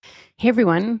Hey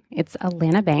everyone, it's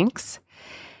Alana Banks,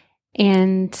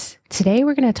 and today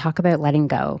we're going to talk about letting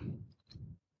go.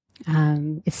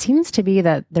 It seems to be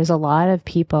that there's a lot of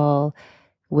people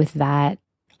with that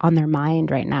on their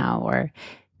mind right now, or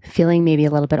feeling maybe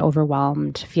a little bit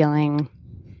overwhelmed, feeling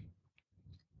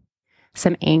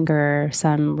some anger,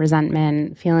 some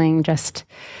resentment, feeling just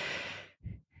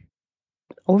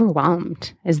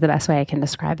overwhelmed is the best way I can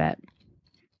describe it.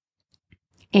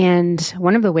 And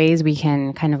one of the ways we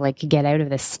can kind of like get out of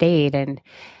this state and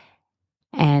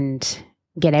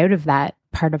get out of that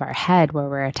part of our head where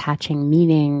we're attaching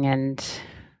meaning and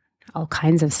all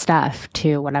kinds of stuff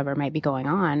to whatever might be going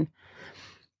on.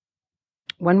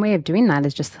 One way of doing that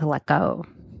is just to let go.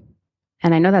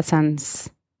 And I know that sounds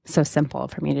so simple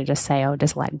for me to just say, oh,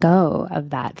 just let go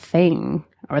of that thing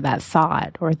or that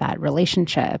thought or that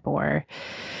relationship or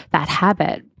that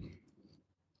habit.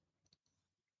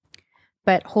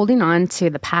 But holding on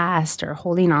to the past or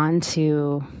holding on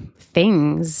to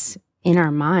things in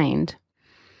our mind,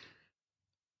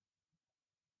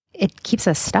 it keeps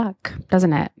us stuck,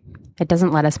 doesn't it? It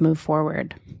doesn't let us move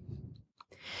forward.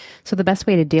 So the best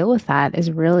way to deal with that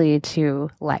is really to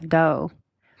let go.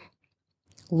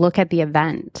 Look at the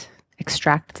event,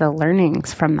 extract the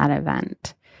learnings from that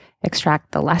event,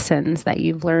 extract the lessons that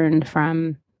you've learned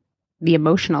from the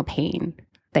emotional pain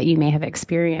that you may have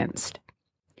experienced.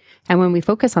 And when we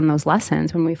focus on those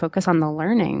lessons, when we focus on the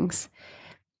learnings,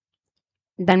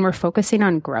 then we're focusing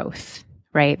on growth,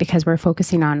 right? Because we're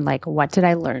focusing on like, what did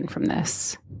I learn from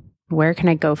this? Where can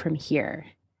I go from here?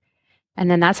 And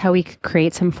then that's how we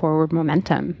create some forward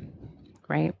momentum,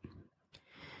 right?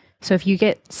 So if you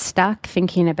get stuck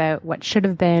thinking about what should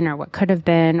have been or what could have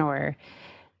been, or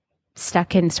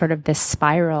stuck in sort of this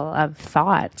spiral of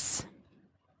thoughts,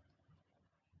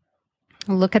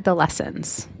 look at the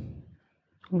lessons.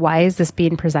 Why is this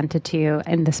being presented to you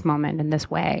in this moment, in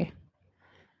this way?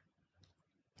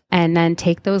 And then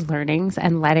take those learnings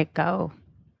and let it go.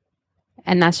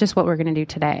 And that's just what we're going to do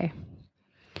today.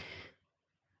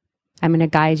 I'm going to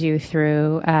guide you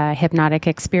through a hypnotic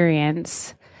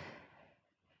experience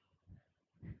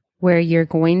where you're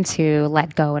going to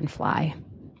let go and fly.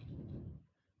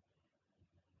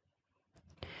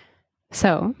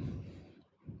 So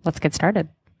let's get started.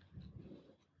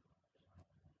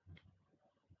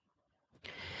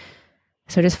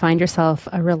 So just find yourself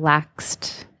a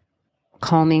relaxed,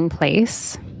 calming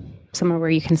place, somewhere where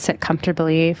you can sit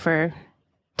comfortably for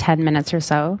 10 minutes or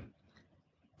so,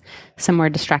 somewhere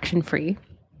distraction-free.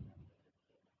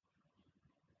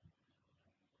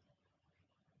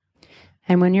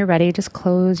 And when you're ready, just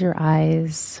close your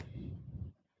eyes.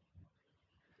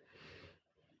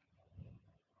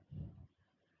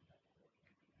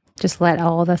 Just let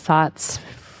all the thoughts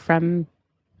from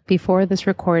before this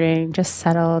recording just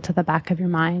settle to the back of your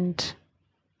mind.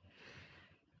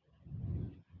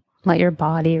 Let your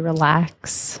body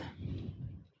relax.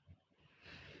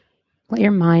 Let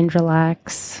your mind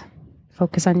relax.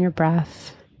 Focus on your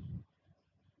breath.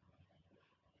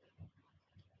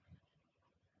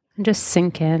 And just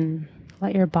sink in.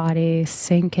 Let your body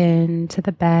sink in to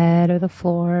the bed or the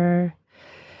floor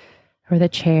or the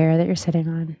chair that you're sitting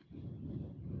on.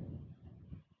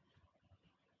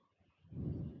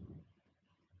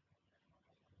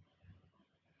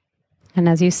 And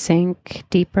as you sink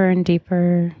deeper and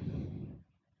deeper,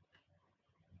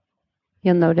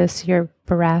 you'll notice your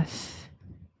breath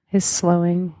is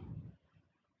slowing.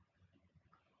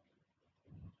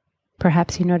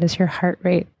 Perhaps you notice your heart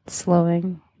rate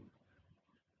slowing.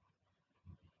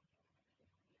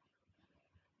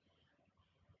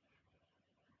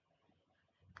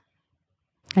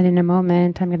 And in a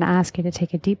moment, I'm going to ask you to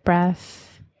take a deep breath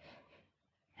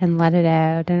and let it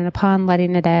out. And upon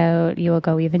letting it out, you will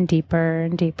go even deeper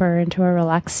and deeper into a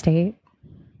relaxed state.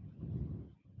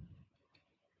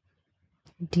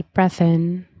 Deep breath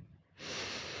in.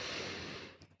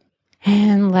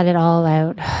 And let it all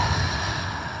out.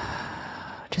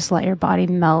 Just let your body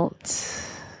melt.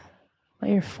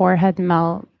 Let your forehead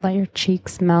melt. Let your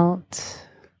cheeks melt.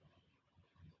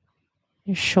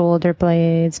 Your shoulder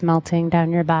blades melting down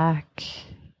your back.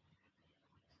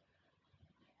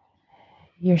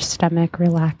 Your stomach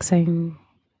relaxing.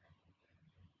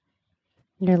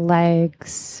 Your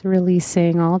legs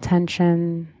releasing all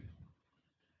tension.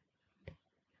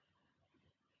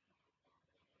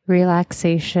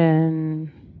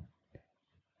 Relaxation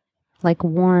like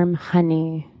warm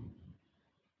honey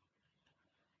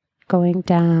going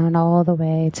down all the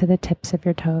way to the tips of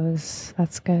your toes.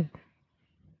 That's good.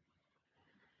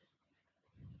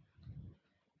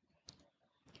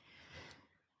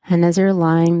 And as you're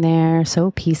lying there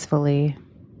so peacefully,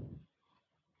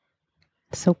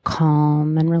 so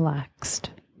calm and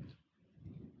relaxed.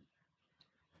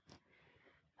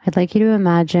 I'd like you to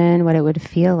imagine what it would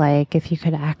feel like if you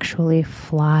could actually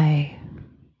fly.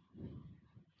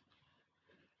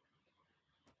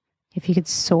 If you could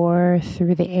soar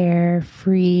through the air,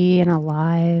 free and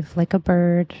alive like a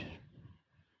bird.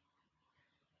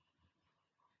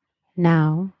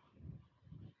 Now,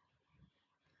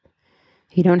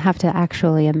 you don't have to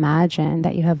actually imagine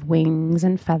that you have wings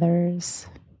and feathers.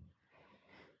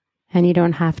 And you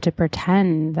don't have to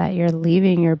pretend that you're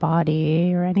leaving your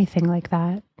body or anything like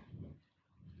that.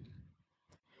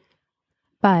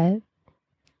 But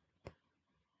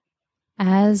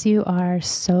as you are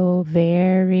so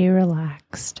very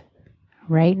relaxed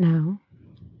right now,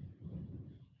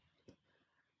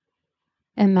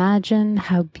 imagine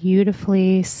how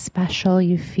beautifully special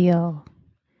you feel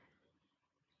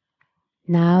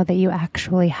now that you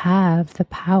actually have the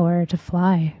power to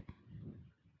fly.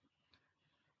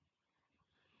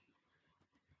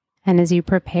 And as you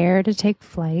prepare to take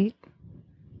flight,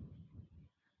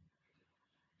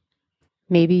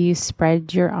 maybe you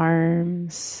spread your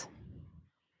arms,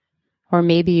 or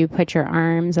maybe you put your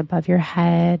arms above your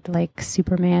head like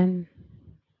Superman.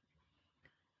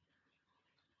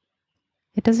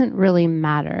 It doesn't really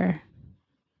matter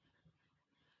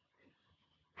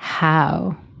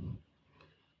how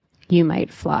you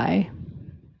might fly.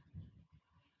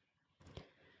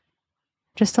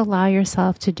 Just allow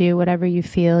yourself to do whatever you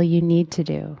feel you need to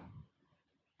do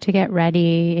to get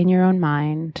ready in your own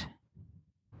mind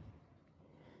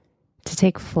to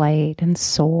take flight and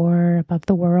soar above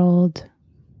the world,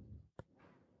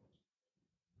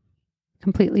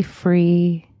 completely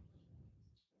free,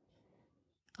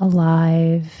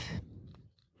 alive,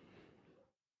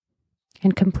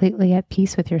 and completely at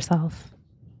peace with yourself.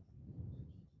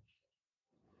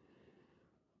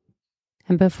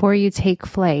 And before you take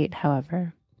flight,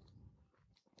 however,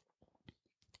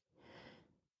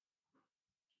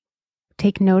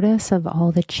 take notice of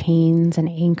all the chains and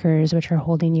anchors which are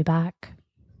holding you back.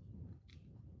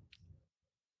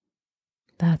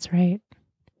 That's right.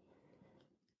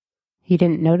 You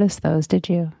didn't notice those, did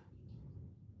you?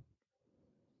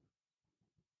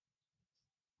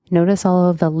 Notice all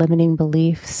of the limiting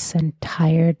beliefs and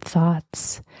tired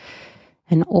thoughts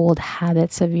and old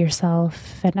habits of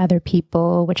yourself and other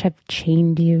people which have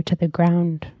chained you to the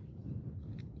ground.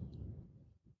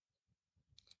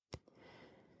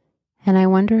 And I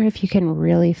wonder if you can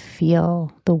really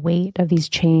feel the weight of these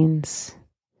chains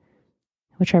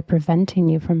which are preventing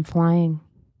you from flying.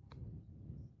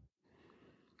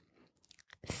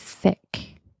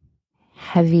 Thick,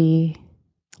 heavy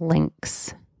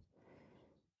links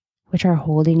which are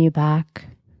holding you back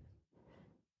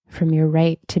from your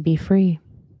right to be free.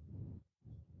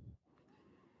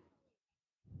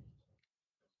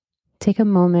 Take a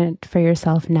moment for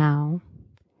yourself now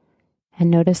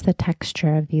and notice the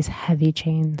texture of these heavy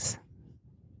chains.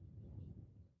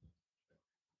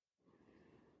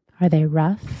 Are they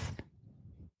rough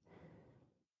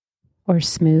or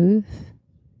smooth?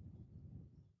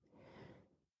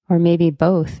 Or maybe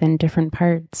both in different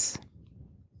parts?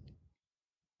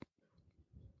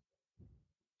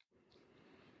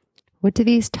 What do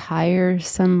these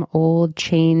tiresome old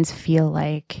chains feel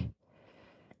like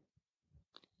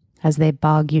as they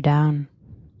bog you down?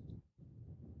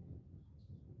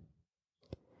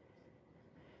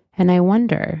 And I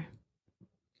wonder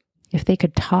if they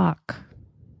could talk,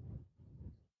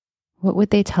 what would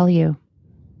they tell you?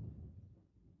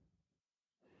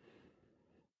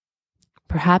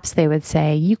 Perhaps they would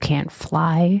say, "You can't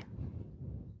fly."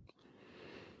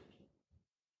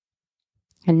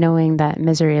 And knowing that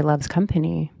misery loves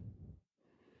company,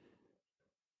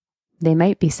 they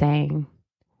might be saying,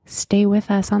 "Stay with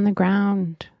us on the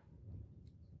ground."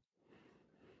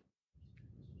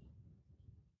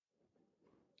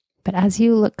 But as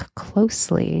you look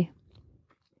closely,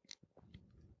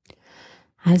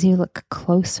 as you look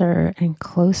closer and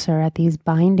closer at these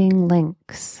binding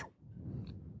links,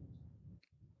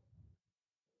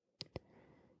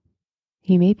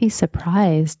 you may be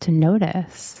surprised to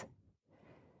notice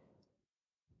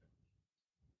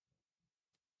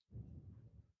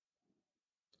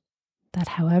that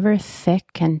however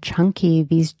thick and chunky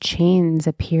these chains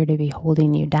appear to be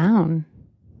holding you down,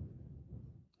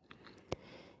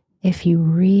 if you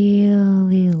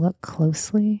really look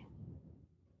closely,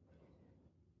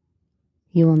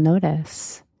 you will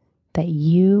notice that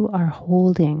you are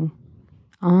holding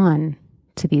on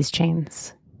to these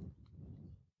chains.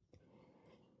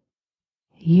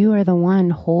 You are the one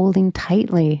holding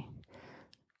tightly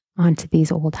onto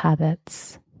these old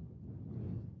habits.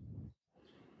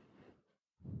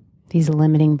 these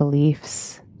limiting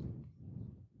beliefs.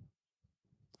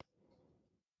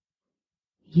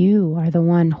 You are the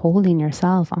one holding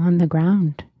yourself on the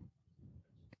ground.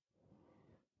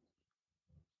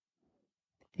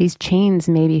 These chains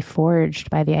may be forged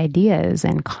by the ideas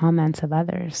and comments of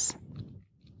others,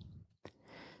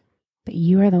 but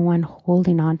you are the one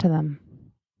holding on to them.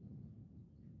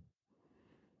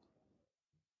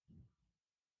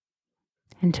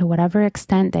 And to whatever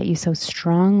extent that you so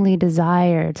strongly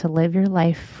desire to live your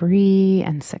life free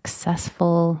and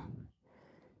successful,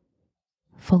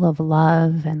 full of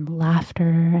love and laughter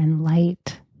and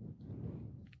light,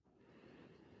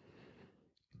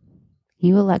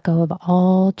 you will let go of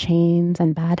all chains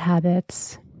and bad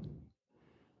habits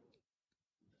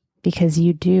because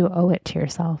you do owe it to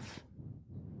yourself.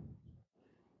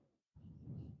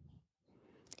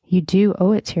 You do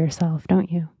owe it to yourself,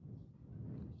 don't you?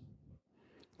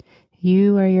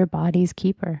 You are your body's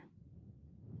keeper.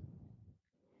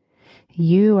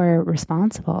 You are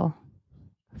responsible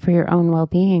for your own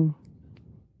well-being,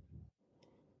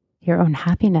 your own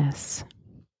happiness,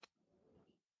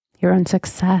 your own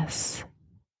success,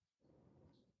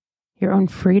 your own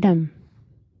freedom.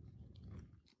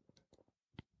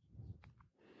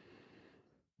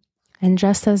 And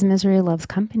just as misery loves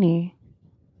company,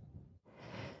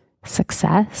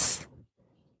 success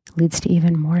leads to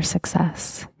even more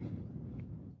success.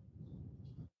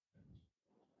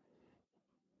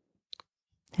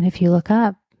 And if you look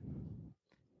up,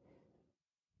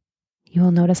 you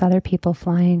will notice other people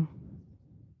flying.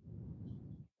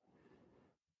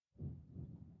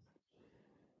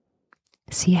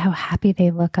 See how happy they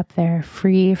look up there,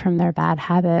 free from their bad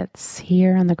habits,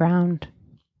 here on the ground.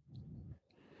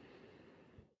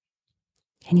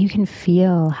 And you can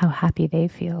feel how happy they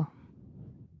feel.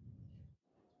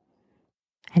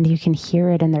 And you can hear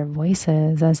it in their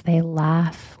voices as they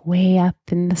laugh way up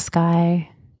in the sky,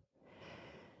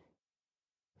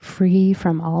 free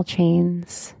from all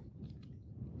chains.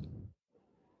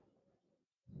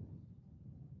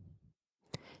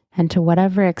 And to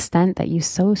whatever extent that you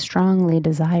so strongly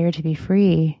desire to be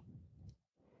free,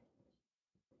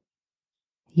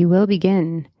 you will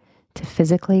begin to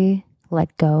physically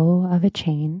let go of a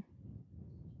chain.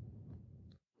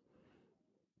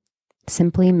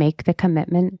 Simply make the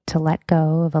commitment to let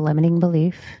go of a limiting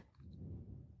belief.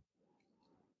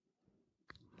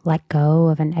 Let go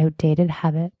of an outdated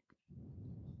habit.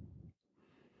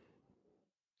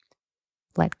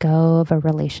 Let go of a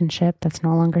relationship that's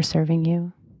no longer serving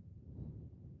you.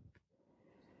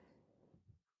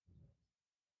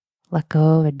 Let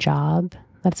go of a job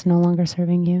that's no longer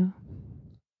serving you.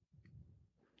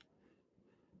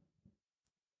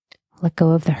 Let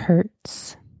go of the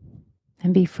hurts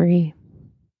and be free.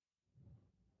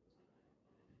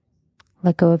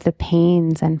 Let go of the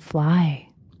pains and fly.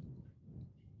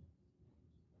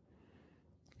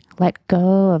 Let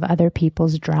go of other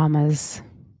people's dramas.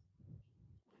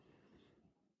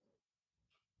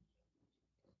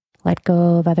 Let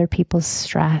go of other people's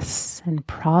stress and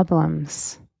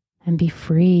problems and be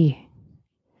free.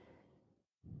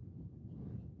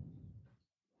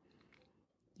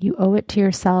 You owe it to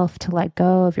yourself to let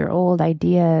go of your old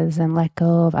ideas and let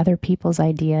go of other people's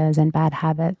ideas and bad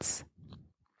habits.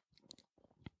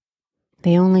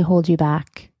 They only hold you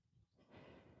back.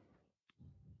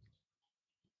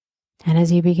 And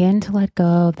as you begin to let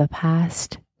go of the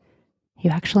past, you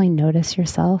actually notice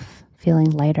yourself feeling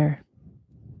lighter.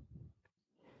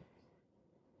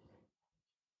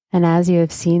 And as you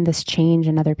have seen this change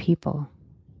in other people,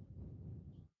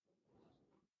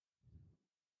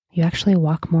 you actually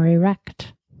walk more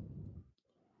erect.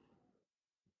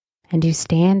 And you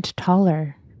stand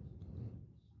taller.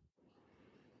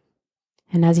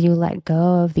 And as you let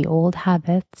go of the old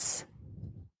habits,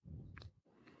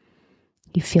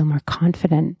 you feel more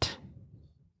confident.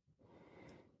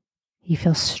 You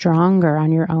feel stronger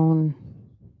on your own.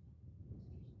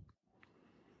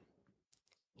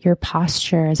 Your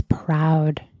posture is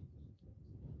proud.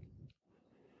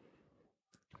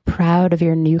 Proud of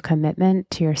your new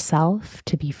commitment to yourself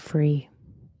to be free.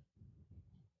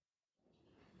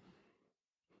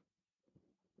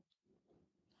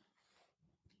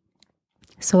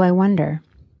 So I wonder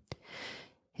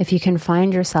if you can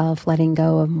find yourself letting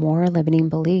go of more limiting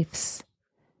beliefs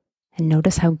and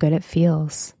notice how good it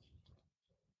feels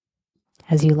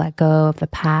as you let go of the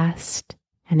past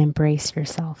and embrace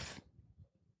yourself.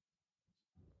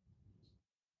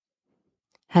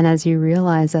 And as you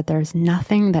realize that there's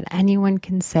nothing that anyone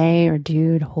can say or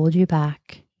do to hold you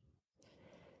back,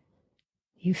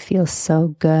 you feel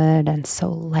so good and so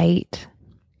light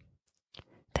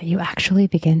that you actually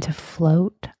begin to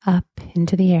float up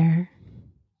into the air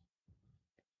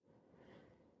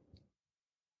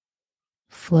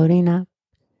floating up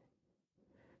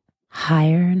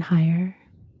higher and higher,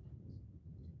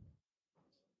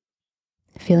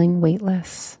 feeling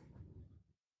weightless.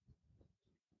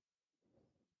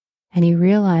 And you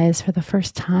realize for the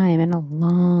first time in a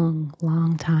long,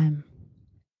 long time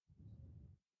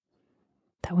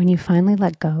that when you finally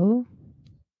let go,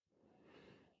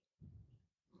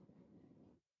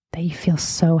 that you feel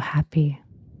so happy,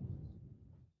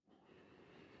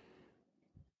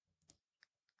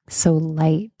 so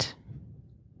light,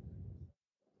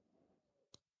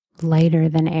 lighter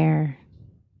than air,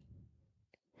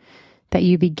 that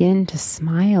you begin to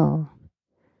smile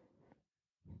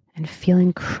and feel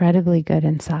incredibly good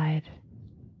inside.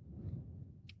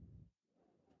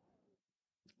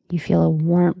 You feel a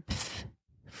warmth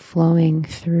flowing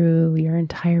through your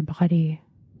entire body,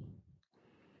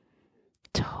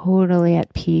 totally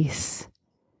at peace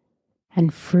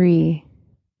and free,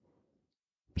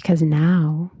 because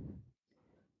now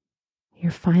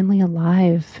you're finally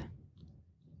alive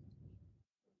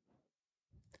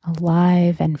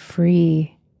and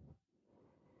free.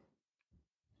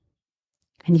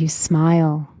 And you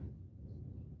smile.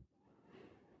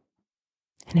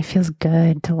 And it feels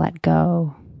good to let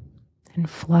go and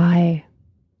fly.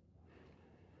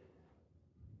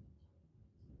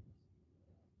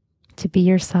 To be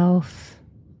yourself,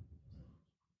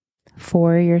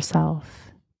 for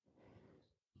yourself,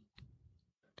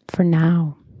 for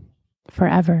now,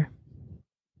 forever.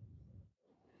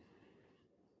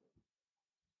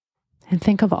 And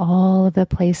think of all of the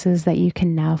places that you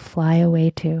can now fly away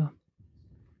to.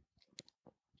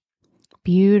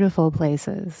 Beautiful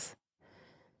places.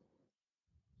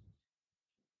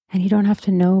 And you don't have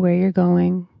to know where you're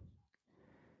going,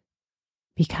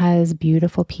 because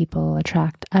beautiful people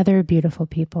attract other beautiful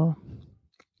people.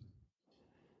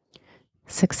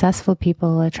 Successful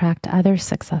people attract other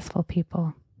successful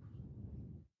people.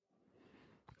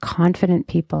 Confident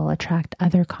people attract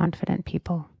other confident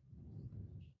people.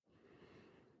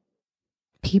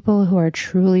 People who are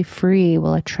truly free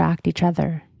will attract each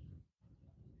other.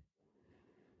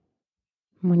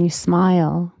 When you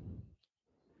smile,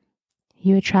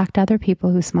 you attract other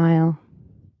people who smile.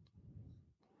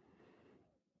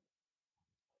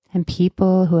 And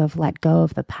people who have let go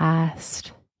of the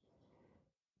past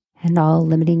and all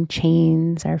limiting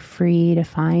chains are free to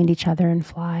find each other and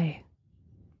fly.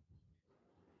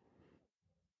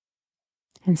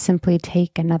 And simply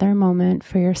take another moment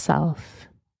for yourself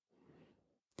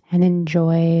and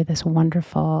enjoy this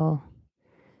wonderful,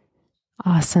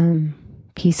 awesome,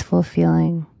 peaceful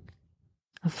feeling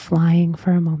of flying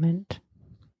for a moment.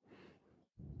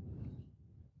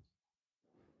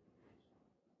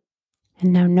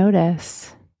 And now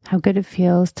notice how good it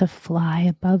feels to fly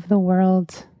above the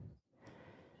world,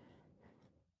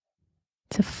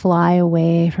 to fly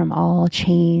away from all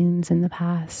chains in the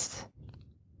past,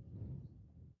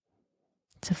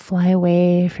 to fly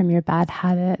away from your bad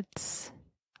habits,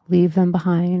 leave them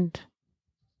behind,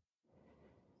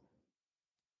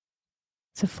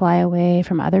 to fly away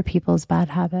from other people's bad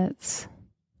habits,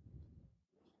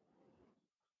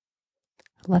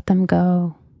 let them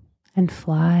go and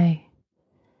fly,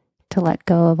 to let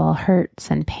go of all hurts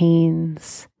and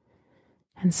pains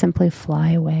and simply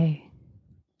fly away,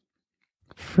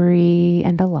 free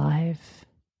and alive.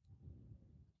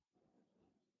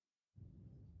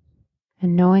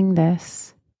 And knowing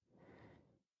this,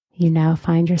 you now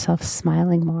find yourself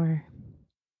smiling more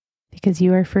because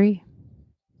you are free.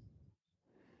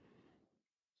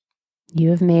 You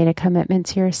have made a commitment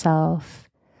to yourself,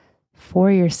 for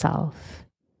yourself,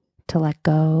 to let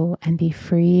go and be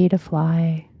free to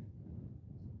fly.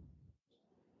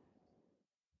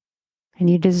 And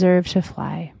you deserve to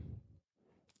fly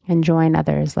and join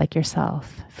others like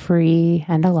yourself, free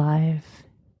and alive,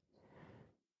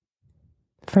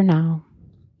 for now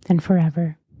and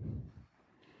forever.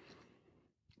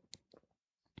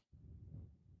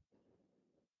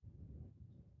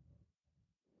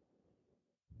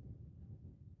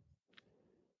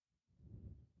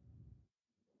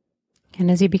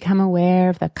 And as you become aware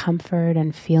of the comfort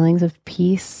and feelings of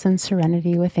peace and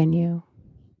serenity within you,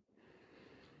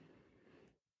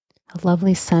 a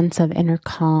lovely sense of inner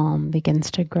calm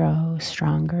begins to grow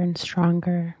stronger and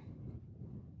stronger.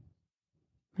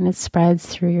 And it spreads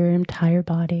through your entire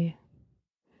body.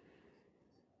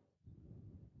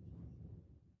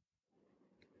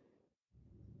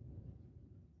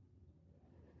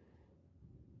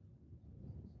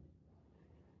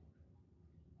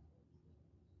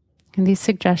 And these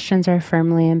suggestions are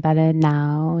firmly embedded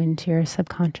now into your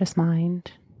subconscious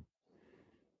mind.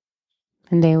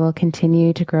 And they will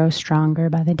continue to grow stronger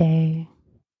by the day,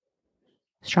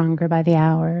 stronger by the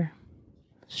hour,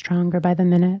 stronger by the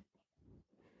minute.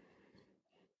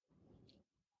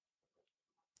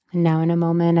 And now in a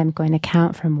moment, I'm going to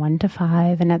count from 1 to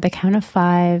 5. And at the count of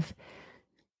 5,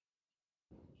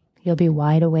 you'll be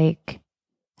wide awake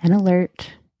and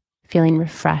alert, feeling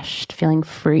refreshed, feeling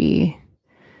free.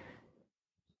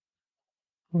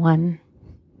 1,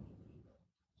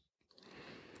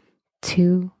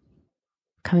 2,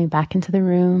 coming back into the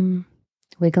room,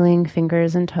 wiggling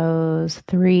fingers and toes.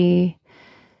 3,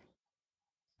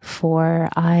 4,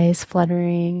 eyes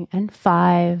fluttering. And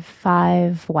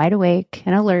 5, wide awake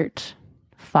and alert.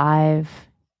 5,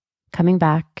 coming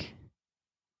back.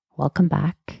 Welcome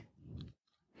back.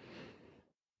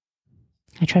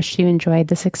 I trust you enjoyed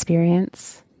this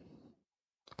experience.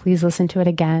 Please listen to it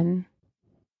again.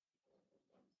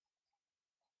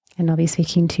 And I'll be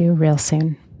speaking to you real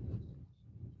soon.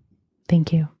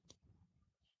 Thank you.